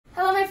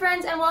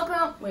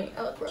welcome. Wait,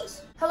 I look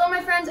gross. Hello, my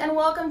friends, and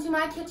welcome to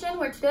my kitchen,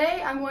 where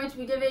today I'm going to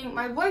be giving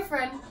my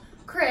boyfriend,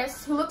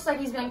 Chris, who looks like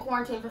he's been in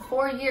quarantine for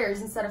 4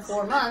 years instead of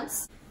 4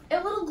 months, a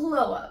little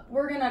glow up.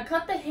 We're gonna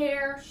cut the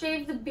hair,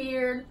 shave the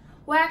beard,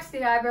 wax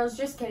the eyebrows.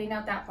 Just kidding,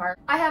 not that part.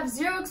 I have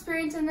zero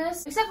experience in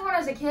this, except for when I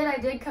was a kid. I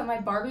did cut my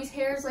Barbie's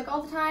hairs like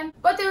all the time,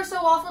 but they were so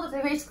awful that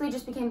they basically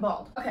just became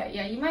bald. Okay,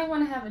 yeah, you might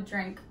want to have a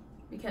drink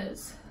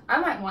because I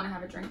might want to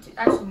have a drink too.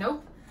 Actually,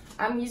 nope.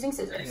 I'm using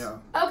scissors. Yeah.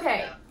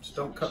 Okay. Just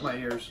don't cut my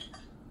ears.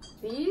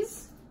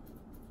 These?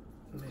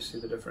 Let me see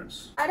the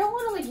difference. I don't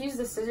want to like use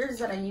the scissors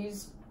that I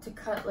use to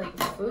cut like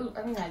food.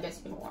 I mean, I guess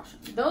you can wash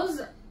them.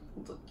 Those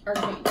are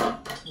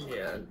great.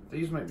 Yeah,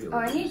 these might be a Oh,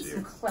 little I need easier.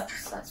 some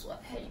clips. That's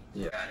what. Hey.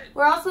 Yeah.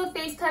 We're also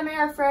FaceTiming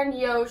our friend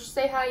Yosh.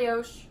 Say hi,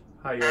 Yosh.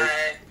 Hi, Yosh.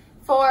 Hi.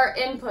 For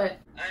input.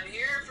 I'm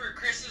here for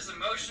Chris's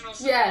emotional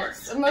support.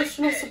 Yes,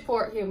 emotional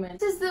support human.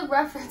 This is the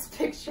reference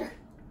picture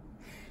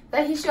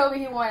that he showed me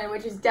he wanted,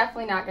 which is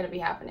definitely not going to be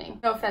happening.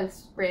 No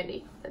offense,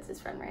 Randy. That's his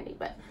friend Randy,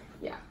 but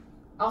yeah.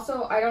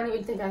 Also, I don't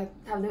even think I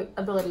have the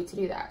ability to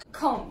do that.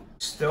 Comb.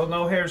 Still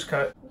no hairs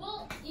cut.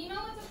 Well, you know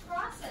it's a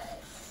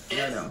process. Yeah,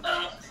 I It's know.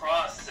 a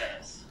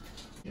process.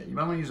 Yeah, you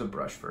might want to use a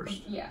brush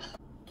first. Yeah.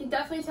 You can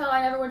definitely tell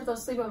I never went to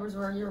those sleepovers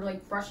where you were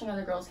like brushing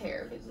other girls'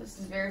 hair, because this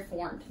is very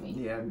foreign to me.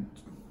 Yeah, I'm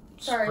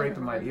Sorry.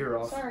 scraping my ear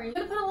off. Sorry. I'm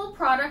gonna put a little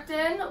product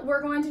in.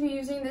 We're going to be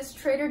using this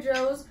Trader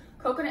Joe's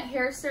coconut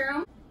hair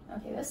serum.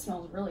 Okay, this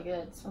smells really good.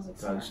 It smells like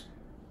summer. Does.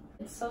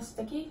 It's so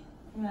sticky.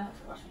 I'm gonna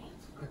have to wash my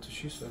hands. That's what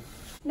she said.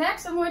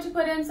 Next, I'm going to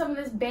put in some of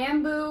this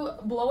bamboo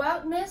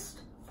blowout mist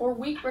for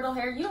weak brittle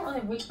hair. You don't really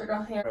have weak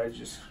brittle hair.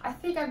 I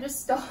think I'm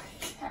just stalling.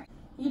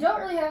 You don't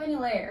really have any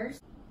layers.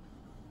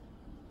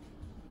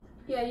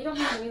 Yeah, you don't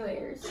have any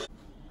layers.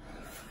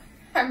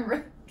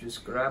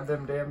 Just grab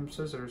them damn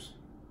scissors.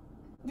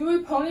 Do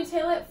we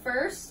ponytail it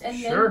first and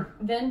Sure.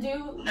 then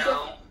do?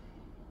 No.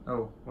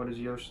 Oh, what is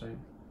Yosh saying?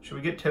 Should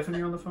we get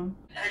Tiffany on the phone?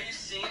 Have you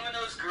seen when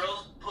those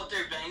girls put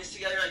their bangs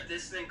together like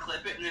this and then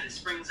clip it and then it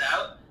springs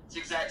out? It's the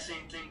exact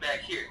same thing back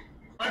here.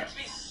 To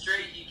be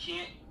straight, you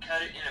can't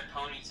cut it in a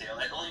ponytail.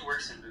 That only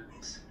works in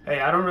movies. Hey,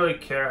 I don't really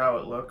care how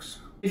it looks.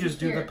 You just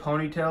do Here. the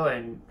ponytail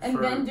and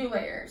then do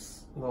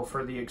layers. Well,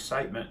 for the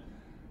excitement,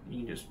 you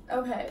can just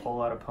Okay.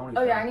 pull out a ponytail.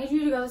 Oh yeah, I need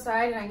you to go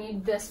aside, and I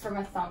need this for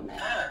my thumbnail.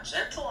 Ah,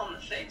 gentle on the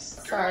face.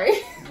 girl. Sorry.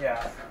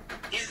 Yeah.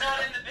 He's not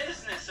in the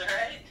business,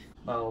 alright?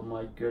 Oh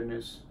my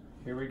goodness.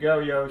 Here we go,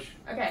 Yosh.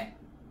 Okay.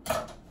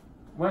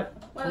 What?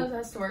 One of those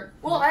has to work.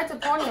 Well, I have to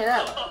pony it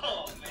up.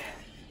 Oh, man.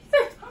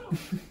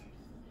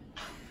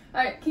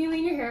 Alright, can you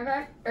lean your hair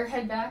back? Or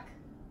head back?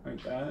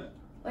 Like that?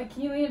 Like,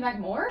 can you lean it back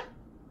more?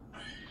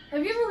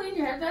 Have you ever leaned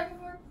your head back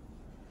before?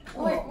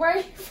 Oh. Wait, why are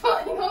you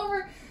falling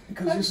over?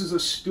 Because this is a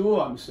stool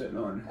I'm sitting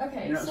on.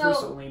 Okay, You're not so- supposed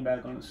to lean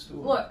back on a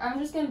stool. Look, I'm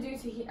just gonna do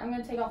to here. I'm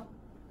gonna take off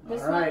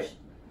this Alright. much.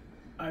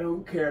 I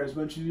don't care as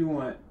much as you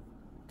want.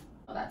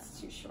 Oh,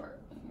 that's too short.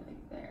 Maybe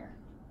like there.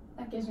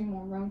 That gives me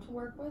more room to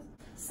work with.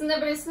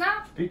 Snippity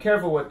snap. Be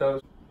careful with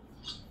those.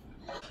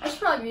 I should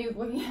probably be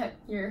looking at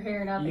your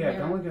hair, not the Yeah,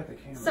 camera. don't look at the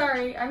camera.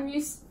 Sorry, I'm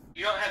used.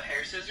 You don't have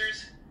hair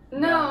scissors?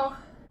 No.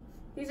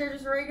 These are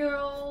just regular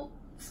old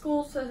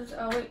school scissors.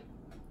 Oh, wait.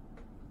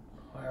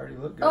 I already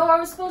look good. Oh, I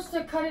was supposed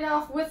to cut it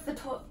off with the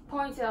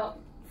ponytail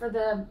for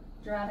the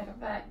dramatic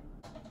effect.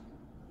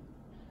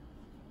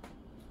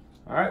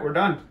 Alright, we're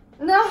done.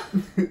 No.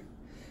 The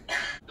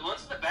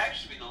ones in the back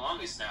should be the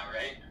longest now,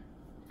 right?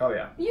 Oh,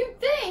 yeah. You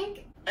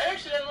think? That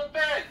actually doesn't look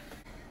bad.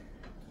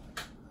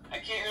 I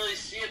can't really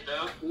see it,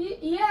 though.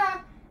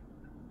 Yeah.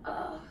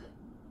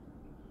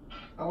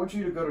 I want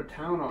you to go to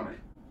town on it.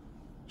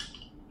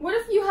 What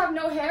if you have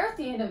no hair at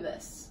the end of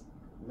this?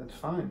 That's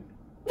fine.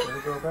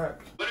 It'll grow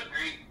back. What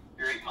a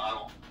great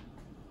model.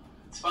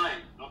 It's fine.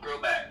 It'll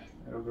grow back.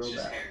 It'll grow It's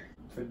just back. hair.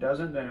 If it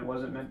doesn't, then it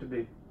wasn't meant to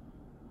be.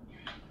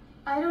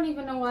 I don't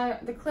even know why.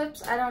 The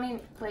clips, I don't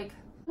even, like,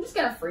 I'm just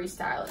gonna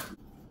freestyle it.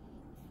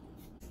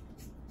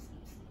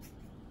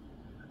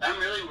 I'm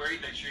really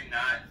worried that you're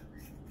not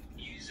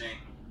using,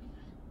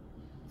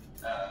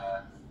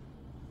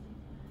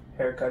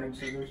 Hair cutting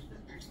scissors.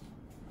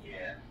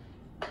 yeah.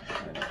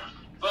 I know.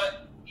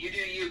 But you do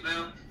you,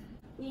 boo.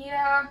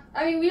 Yeah,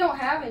 I mean, we don't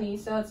have any,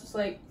 so it's just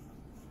like,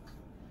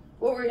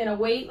 what, we're gonna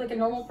wait like a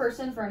normal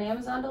person for an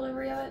Amazon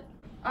delivery of it?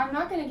 I'm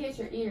not gonna get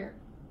your ear.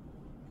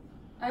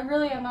 I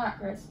really am not,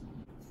 Chris.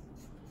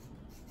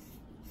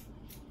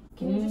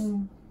 Can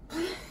you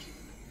just...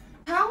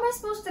 How am I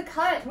supposed to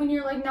cut when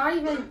you're like not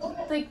even,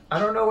 like... I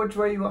don't know which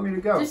way you want me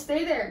to go. Just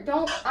stay there.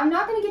 Don't, I'm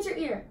not gonna get your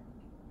ear.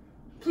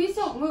 Please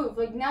don't move.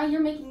 Like, now you're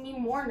making me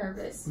more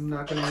nervous. I'm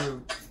not gonna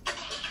move.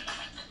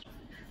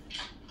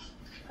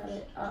 Cut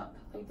it up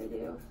like they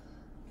do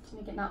to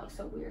make it not look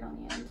so weird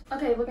on the end.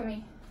 Okay, look at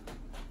me.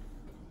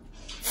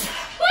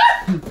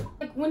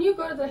 Like, when you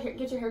go to the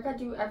get your haircut,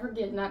 do you ever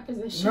get in that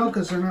position? No,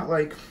 because they're not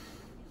like...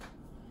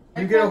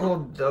 You get a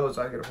hold of those,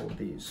 I get a hold of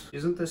these.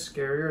 Isn't this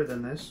scarier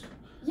than this?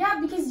 Yeah,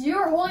 because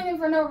you're holding it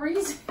for no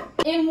reason.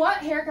 In what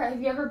haircut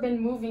have you ever been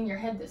moving your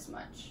head this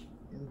much?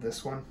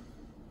 This one.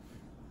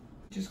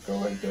 Just go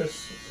like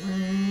this.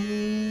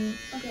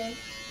 Okay.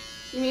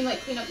 You mean like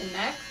clean up the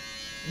neck?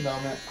 No,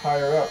 I meant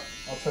higher up.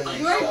 I'll tell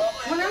you.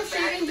 When I'm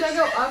shaving, do I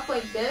go up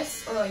like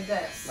this or like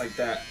this? Like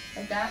that.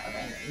 Like that?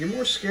 Okay. You're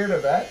more scared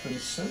of that than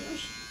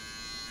scissors?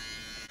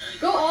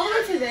 Go all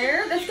the way to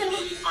there? That's gonna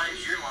look...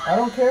 I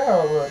don't care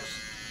how it looks.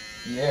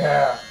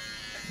 Yeah.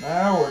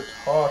 Now we're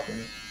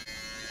talking.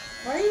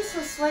 Why are you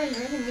so sweaty?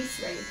 You're making me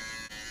sweaty.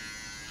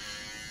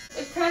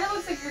 It kind of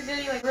looks like you're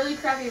getting like really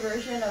crappy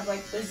version of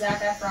like the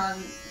Zac Efron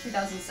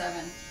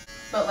 2007.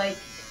 But like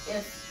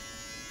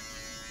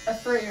if a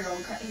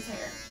 3-year-old cut his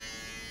hair.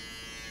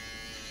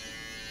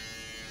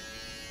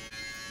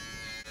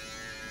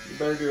 You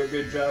better do a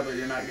good job or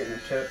you're not getting a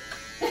tip.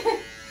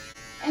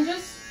 And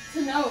just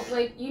to note,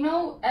 like, you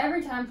know,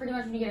 every time pretty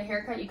much when you get a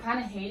haircut, you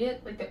kind of hate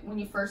it. Like when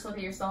you first look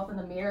at yourself in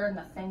the mirror and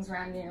the things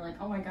around you and you're like,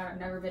 oh my god, I've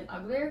never been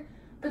uglier.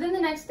 But then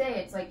the next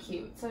day it's like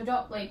cute. So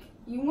don't, like,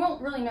 you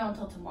won't really know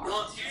until tomorrow.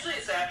 Well,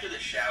 it's after the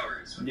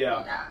showers.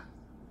 Yeah.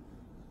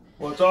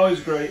 Well, it's always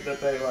great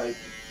that they, like,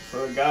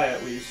 for a guy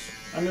at least,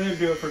 I mean, they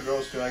do it for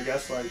girls too, I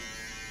guess, like,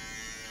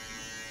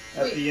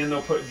 at the end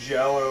they'll put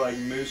gel or, like,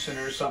 mousse in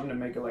it or something to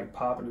make it, like,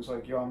 pop, and it's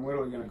like, yo, I'm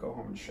literally gonna go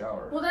home and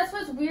shower. Well, that's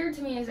what's weird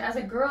to me is as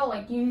a girl,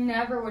 like, you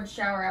never would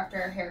shower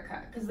after a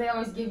haircut, because they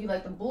always give you,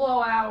 like, the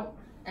blowout,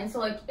 and so,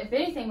 like, if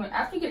anything,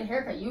 after you get a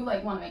haircut, you,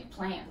 like, want to make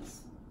plans.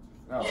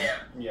 Oh,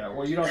 yeah,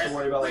 well, you don't have to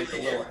worry about, like,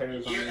 the little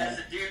hairs on As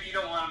a dude, you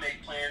don't want to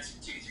make plans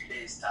for 2-3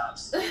 days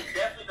tops. You're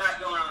definitely not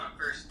going on a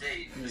first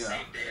date the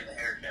same day of the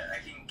haircut. I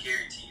can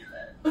guarantee you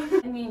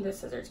that. I mean the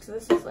scissors,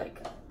 because this is,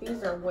 like,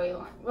 these are way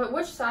long. But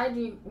which side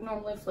do you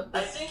normally flip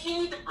this? I think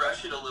you need to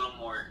brush it a little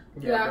more.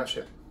 Yeah. Brush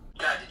it.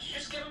 God, did you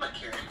just give him a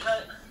Karen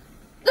cut?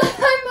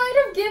 I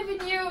might have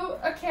given you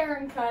a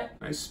Karen cut.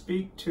 I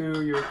speak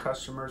to your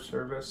customer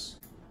service.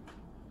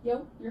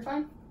 Yo, you're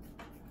fine.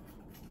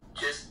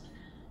 Just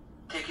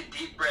take a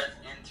deep breath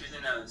in through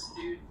the nose,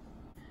 dude.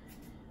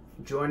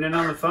 Join in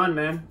on the fun,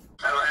 man.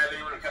 I don't have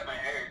anyone to cut my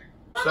hair.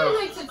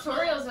 Probably like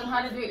tutorials on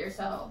how to do it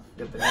yourself.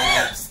 Get the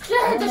hair.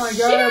 Oh my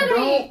god,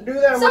 don't do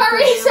that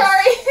sorry.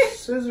 with the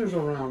scissors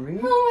around me.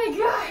 Oh my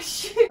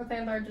gosh. My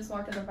landlord just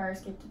walked to the fire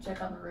escape to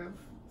check on the roof.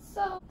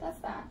 So, that's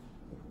that.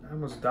 I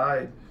almost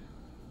died.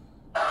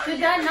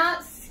 Did that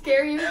not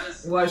scare you?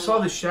 Well, I saw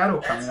the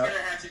shadow coming up. That's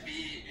gonna have to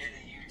be in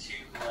the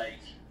YouTube, like...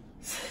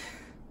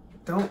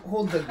 Don't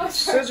hold the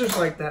scissors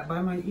like that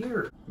by my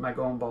ear. Am I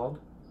going bald?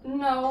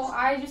 No,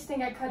 I just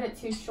think I cut it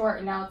too short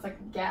and now it's like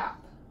a gap.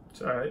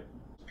 It's alright.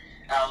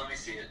 Al, let me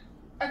see it.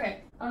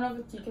 Okay, I don't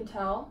know if you can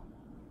tell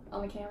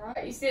on the camera.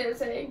 You see what I'm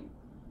saying?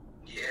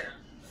 Yeah.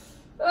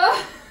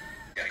 Ugh.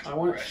 I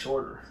want it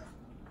shorter.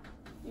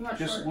 You want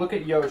Just shorter? look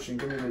at Yosh and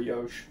give me the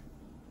Yosh.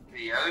 The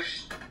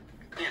Yosh?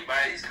 I can't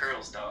buy these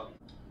curls, dog.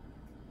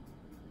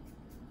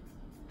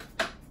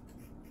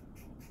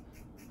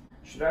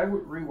 Should I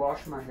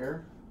rewash my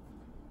hair?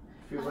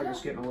 Feels like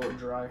it's getting a little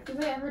dry. Do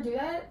they ever do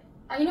that?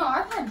 You know,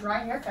 I've had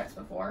dry haircuts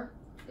before.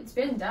 It's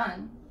been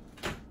done.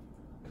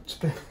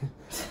 It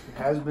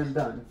has been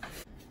done.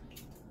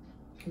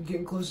 I'm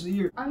getting close to the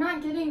ear. I'm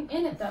not getting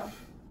in it though.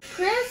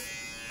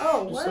 Chris?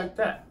 Oh, Just what? like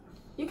that.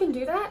 You can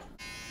do that?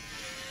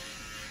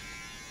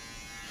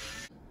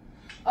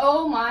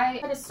 Oh my,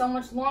 that is so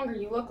much longer.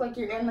 You look like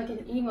you're in like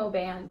an emo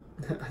band.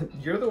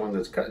 You're the one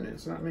that's cutting it,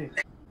 it's not me.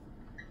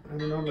 I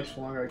don't know how much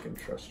longer I can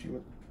trust you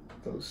with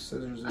those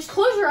scissors. Just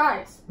close your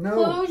eyes. No.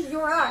 Close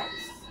your eyes.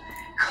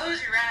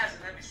 Close your eyes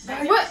and let me see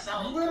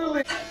What?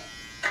 Literally.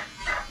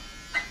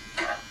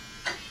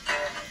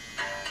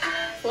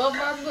 12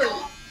 bar blue.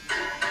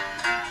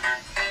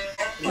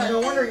 No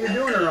wonder you're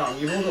doing it wrong.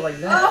 You hold it like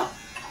that. Oh!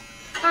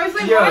 I was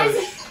like, why is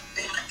it?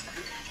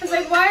 I was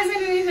like, why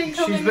isn't anything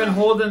coming? She's been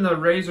holding the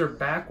razor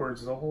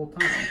backwards the whole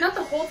time. Not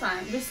the whole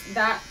time, just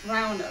that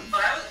round of.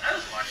 Oh, I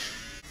was watching.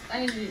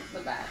 I need to do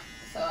the back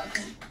so I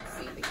can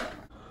see the camera.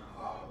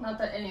 Not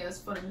that any of this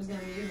footage is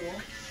gonna be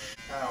usable.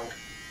 Ow.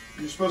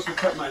 You're supposed to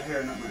cut my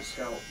hair, not my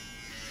scalp.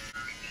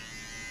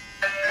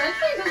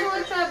 Actually, it doesn't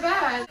look that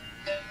bad.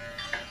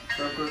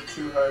 Don't go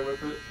too high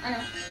with it. I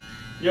know.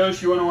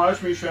 Yosh, you want to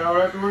watch me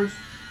shower afterwards?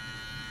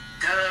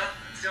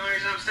 That's the only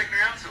reason I'm sticking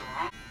around so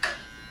long.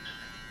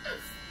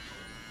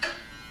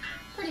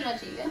 Pretty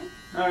much even.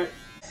 Alright.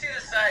 See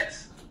the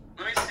sides.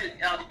 Let me see.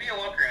 Al, give me a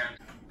walk around.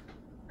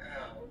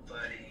 Oh,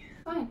 buddy.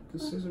 Fine. The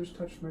scissors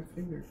touched my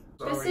finger.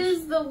 This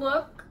is the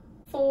look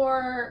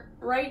for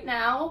right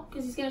now,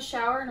 because he's gonna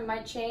shower and it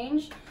might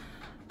change.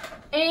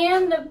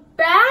 And the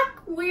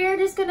back, we're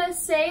just gonna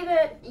say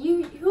that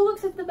who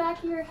looks at the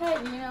back of your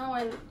head, you know,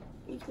 and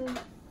you can,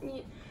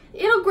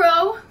 it'll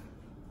grow.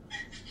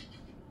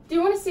 Do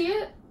you want to see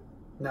it?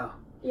 No.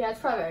 Yeah, it's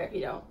probably better if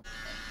you don't.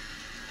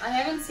 I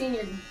haven't seen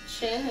your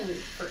chin in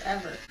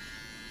forever.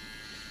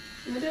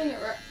 Am I doing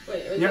it right?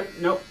 Wait. Yep,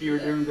 nope, you were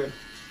doing good.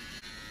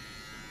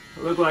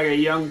 I look like a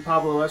young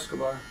Pablo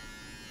Escobar.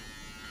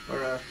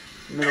 Or a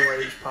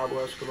middle-aged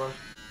Pablo Escobar.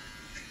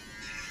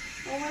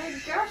 Oh my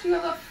gosh, you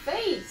have a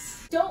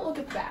face! Don't look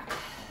at the back.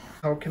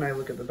 How can I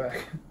look at the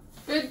back?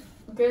 Good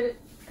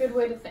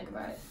way to think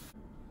about it.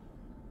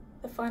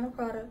 The final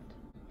product.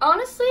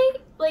 Honestly,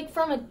 like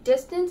from a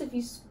distance,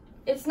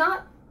 it's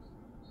not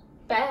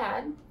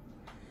bad.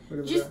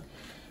 Look at Just that.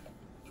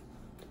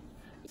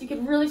 You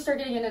could really start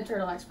getting into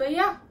turtlenecks. But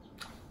yeah,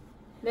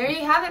 there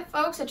you have it,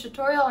 folks. A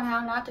tutorial on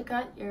how not to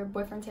cut your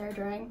boyfriend's hair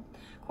during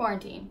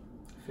quarantine.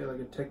 I feel like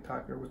a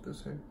TikToker with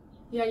this hair.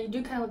 Yeah, you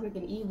do kind of look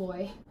like an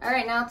e-boy. All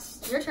right, now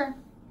it's your turn.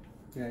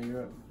 Yeah,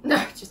 you're up. No,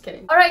 just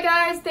kidding. All right,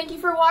 guys, thank you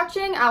for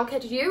watching. I'll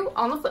catch you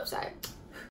on the flip side.